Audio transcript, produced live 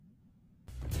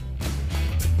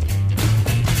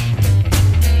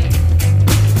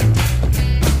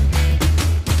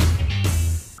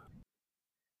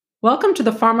Welcome to the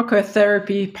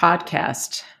Pharmacotherapy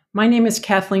Podcast. My name is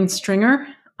Kathleen Stringer.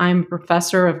 I'm a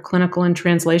professor of clinical and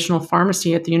translational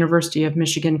pharmacy at the University of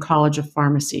Michigan College of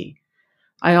Pharmacy.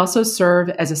 I also serve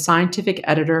as a scientific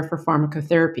editor for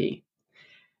Pharmacotherapy.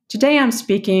 Today I'm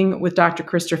speaking with Dr.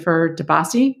 Christopher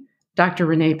DeBasi, Dr.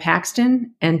 Renee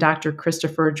Paxton, and Dr.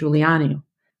 Christopher Giuliano,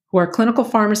 who are clinical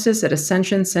pharmacists at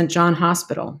Ascension St. John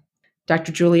Hospital.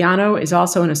 Dr. Giuliano is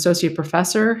also an associate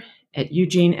professor at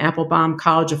Eugene Applebaum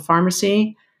College of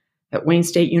Pharmacy at Wayne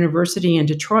State University in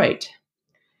Detroit.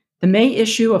 The May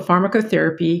issue of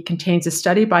Pharmacotherapy contains a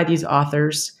study by these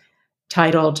authors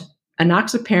titled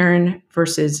Enoxaparin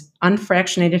versus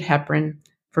Unfractionated Heparin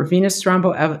for Venous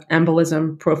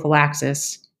Thromboembolism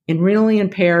Prophylaxis in Renally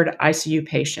Impaired ICU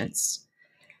Patients.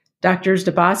 Doctors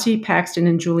DeBasi, Paxton,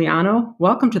 and Giuliano,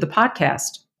 welcome to the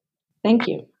podcast. Thank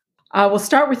you. We'll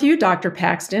start with you, Dr.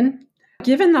 Paxton.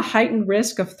 Given the heightened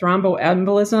risk of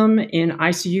thromboembolism in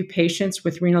ICU patients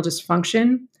with renal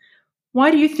dysfunction, why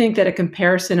do you think that a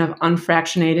comparison of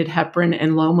unfractionated heparin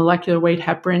and low molecular weight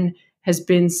heparin has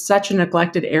been such a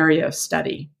neglected area of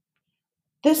study?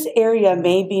 This area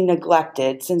may be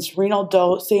neglected since renal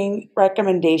dosing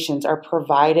recommendations are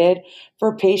provided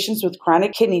for patients with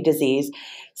chronic kidney disease.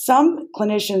 Some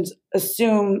clinicians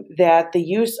assume that the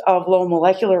use of low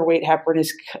molecular weight heparin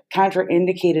is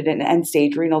contraindicated in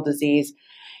end-stage renal disease.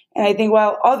 And I think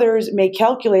while others may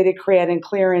calculate a creatinine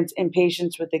clearance in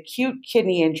patients with acute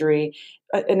kidney injury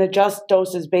and adjust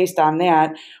doses based on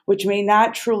that, which may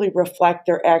not truly reflect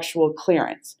their actual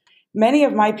clearance. Many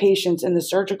of my patients in the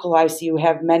surgical ICU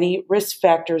have many risk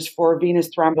factors for venous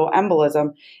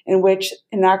thromboembolism in which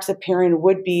enoxaparin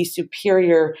would be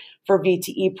superior for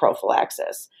VTE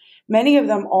prophylaxis. Many of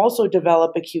them also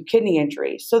develop acute kidney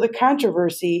injury. So the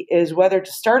controversy is whether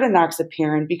to start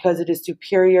enoxaparin because it is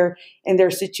superior in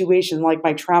their situation, like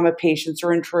my trauma patients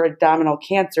or intra-abdominal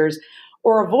cancers,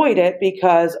 or avoid it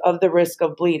because of the risk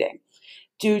of bleeding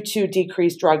due to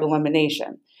decreased drug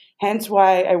elimination. Hence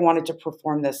why I wanted to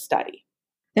perform this study.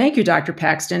 Thank you, Dr.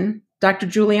 Paxton. Dr.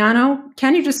 Giuliano,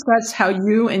 can you discuss how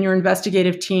you and your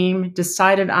investigative team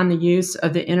decided on the use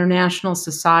of the International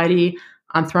Society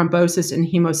on Thrombosis and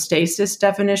Hemostasis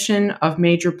definition of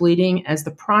major bleeding as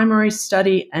the primary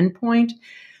study endpoint,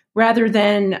 rather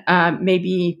than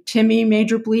maybe TIMI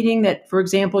major bleeding that, for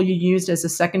example, you used as a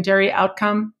secondary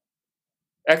outcome?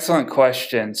 Excellent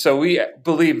question. So we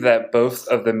believe that both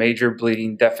of the major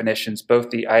bleeding definitions, both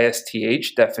the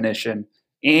ISTH definition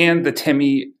and the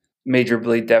TIMI major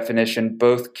bleed definition,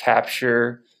 both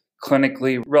capture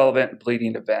clinically relevant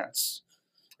bleeding events.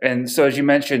 And so as you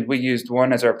mentioned, we used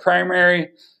one as our primary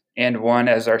and one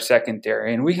as our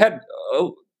secondary. And we had a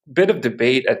bit of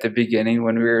debate at the beginning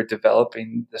when we were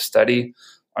developing the study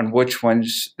on which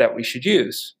ones that we should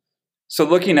use. So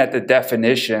looking at the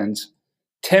definitions,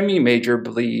 TIMI major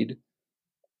bleed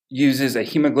uses a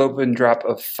hemoglobin drop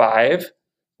of 5,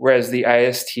 whereas the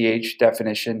ISTH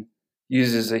definition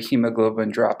uses a hemoglobin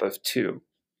drop of 2.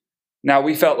 Now,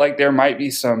 we felt like there might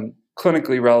be some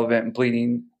clinically relevant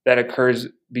bleeding that occurs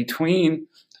between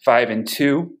 5 and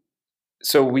 2,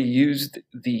 so we used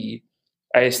the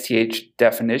ISTH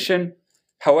definition.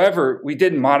 However, we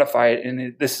did modify it,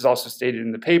 and this is also stated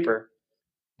in the paper,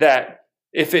 that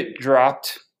if it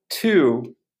dropped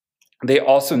 2, they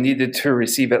also needed to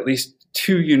receive at least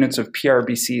 2 units of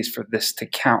PRBCs for this to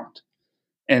count.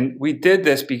 And we did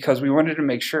this because we wanted to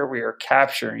make sure we are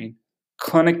capturing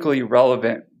clinically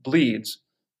relevant bleeds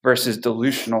versus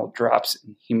dilutional drops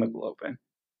in hemoglobin.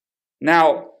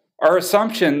 Now, our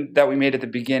assumption that we made at the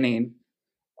beginning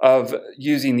of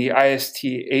using the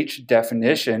ISTH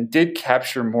definition did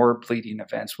capture more bleeding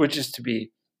events, which is to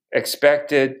be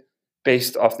expected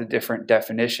based off the different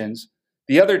definitions.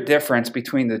 The other difference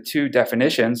between the two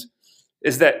definitions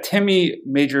is that TIMI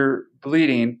major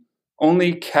bleeding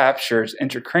only captures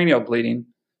intracranial bleeding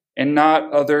and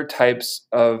not other types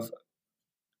of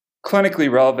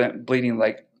clinically relevant bleeding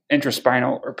like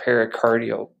intraspinal or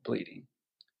pericardial bleeding.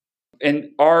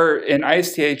 And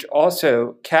ISTH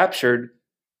also captured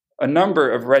a number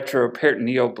of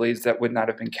retroperitoneal bleeds that would not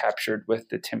have been captured with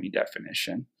the TIMI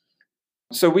definition.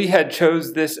 So we had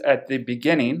chose this at the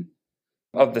beginning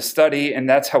of the study, and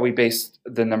that's how we based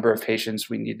the number of patients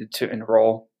we needed to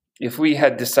enroll. If we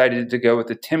had decided to go with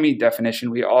the TIMI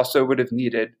definition, we also would have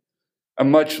needed a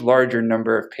much larger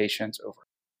number of patients over.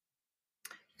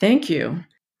 Thank you.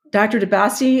 Dr.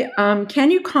 DeBasi,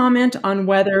 can you comment on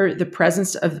whether the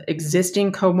presence of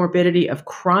existing comorbidity of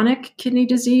chronic kidney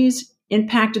disease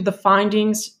impacted the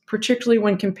findings, particularly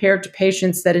when compared to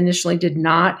patients that initially did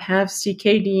not have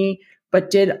CKD but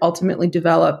did ultimately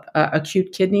develop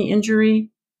acute kidney injury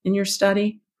in your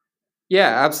study?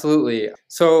 Yeah, absolutely.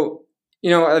 So,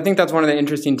 I think that's one of the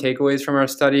interesting takeaways from our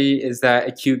study is that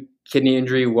acute kidney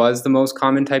injury was the most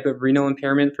common type of renal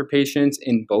impairment for patients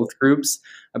in both groups,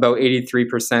 about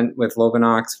 83% with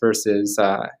Lovenox versus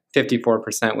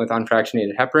 54% with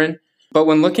unfractionated heparin. But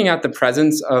when looking at the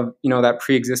presence of, that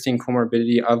pre-existing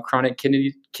comorbidity of chronic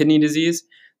kidney disease,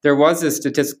 there was a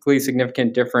statistically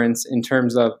significant difference in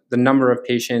terms of the number of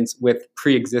patients with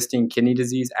pre-existing kidney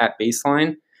disease at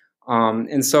baseline.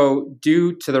 And so,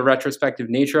 due to the retrospective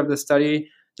nature of the study,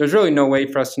 there's really no way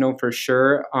for us to know for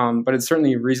sure, but it's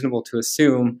certainly reasonable to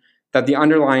assume that the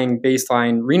underlying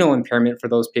baseline renal impairment for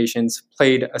those patients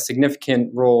played a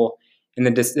significant role in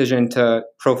the decision to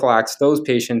prophylax those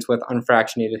patients with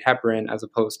unfractionated heparin as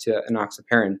opposed to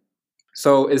enoxaparin.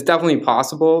 So it's definitely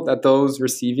possible that those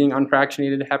receiving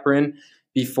unfractionated heparin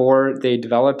before they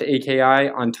developed AKI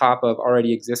on top of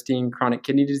already existing chronic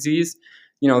kidney disease,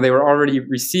 they were already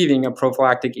receiving a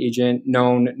prophylactic agent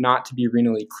known not to be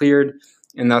renally cleared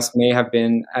and thus may have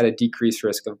been at a decreased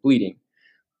risk of bleeding.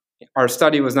 Our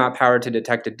study was not powered to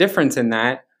detect a difference in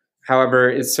that. However,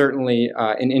 it's certainly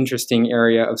an interesting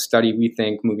area of study, we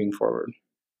think, moving forward.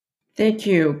 Thank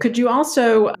you. Could you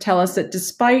also tell us that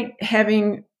despite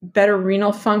having better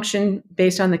renal function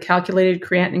based on the calculated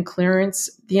creatinine clearance,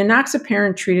 the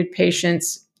enoxaparin-treated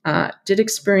patients did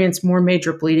experience more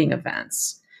major bleeding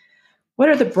events? What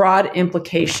are the broad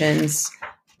implications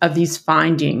of these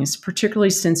findings, particularly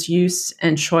since use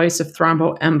and choice of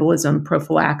thromboembolism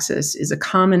prophylaxis is a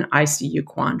common ICU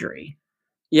quandary?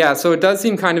 Yeah, so it does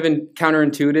seem kind of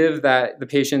counterintuitive that the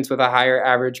patients with a higher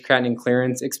average creatinine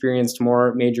clearance experienced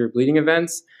more major bleeding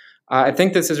events. I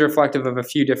think this is reflective of a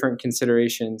few different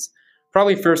considerations.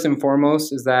 Probably first and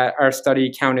foremost is that our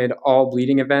study counted all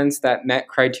bleeding events that met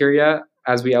criteria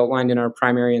as we outlined in our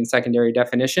primary and secondary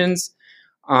definitions.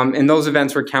 And those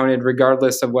events were counted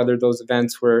regardless of whether those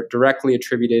events were directly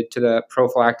attributed to the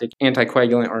prophylactic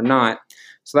anticoagulant or not.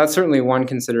 So that's certainly one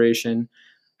consideration.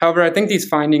 However, I think these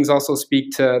findings also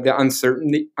speak to the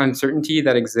uncertainty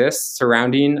that exists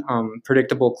surrounding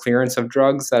predictable clearance of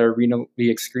drugs that are renally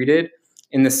excreted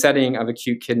in the setting of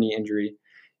acute kidney injury,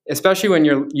 especially when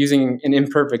you're using an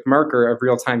imperfect marker of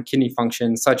real-time kidney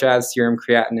function, such as serum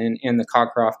creatinine and the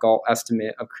Cockcroft-Gault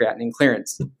estimate of creatinine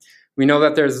clearance. We know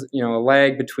that there's a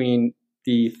lag between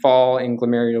the fall in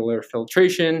glomerular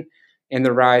filtration and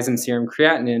the rise in serum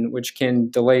creatinine, which can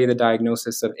delay the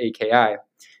diagnosis of AKI,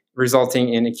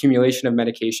 resulting in accumulation of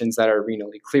medications that are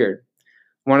renally cleared.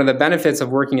 One of the benefits of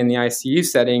working in the ICU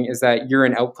setting is that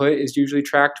urine output is usually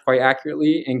tracked quite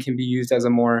accurately and can be used as a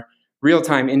more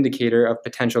real-time indicator of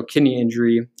potential kidney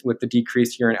injury with the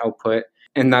decreased urine output,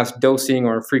 and thus dosing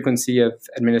or frequency of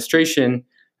administration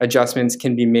adjustments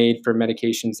can be made for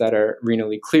medications that are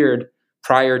renally cleared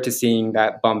prior to seeing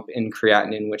that bump in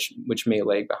creatinine, which may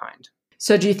lag behind.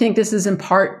 So do you think this is in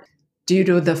part due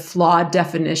to the flawed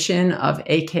definition of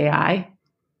AKI?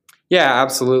 Yeah,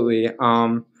 absolutely.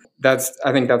 I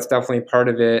think that's definitely part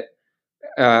of it.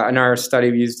 In our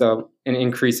study, we used an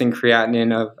increase in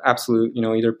creatinine of absolute,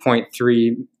 either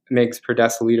 0.3 mg per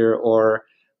deciliter or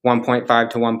 1.5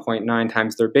 to 1.9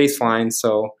 times their baseline.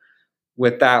 So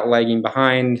with that lagging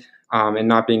behind and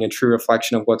not being a true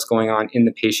reflection of what's going on in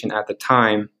the patient at the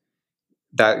time,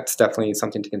 that's definitely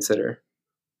something to consider.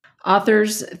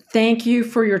 Authors, thank you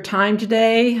for your time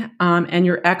today and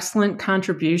your excellent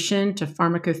contribution to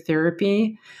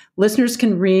pharmacotherapy. Listeners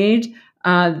can read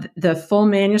the full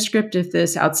manuscript of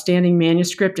this outstanding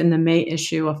manuscript in the May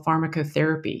issue of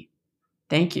Pharmacotherapy.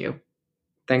 Thank you.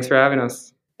 Thanks for having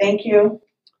us. Thank you.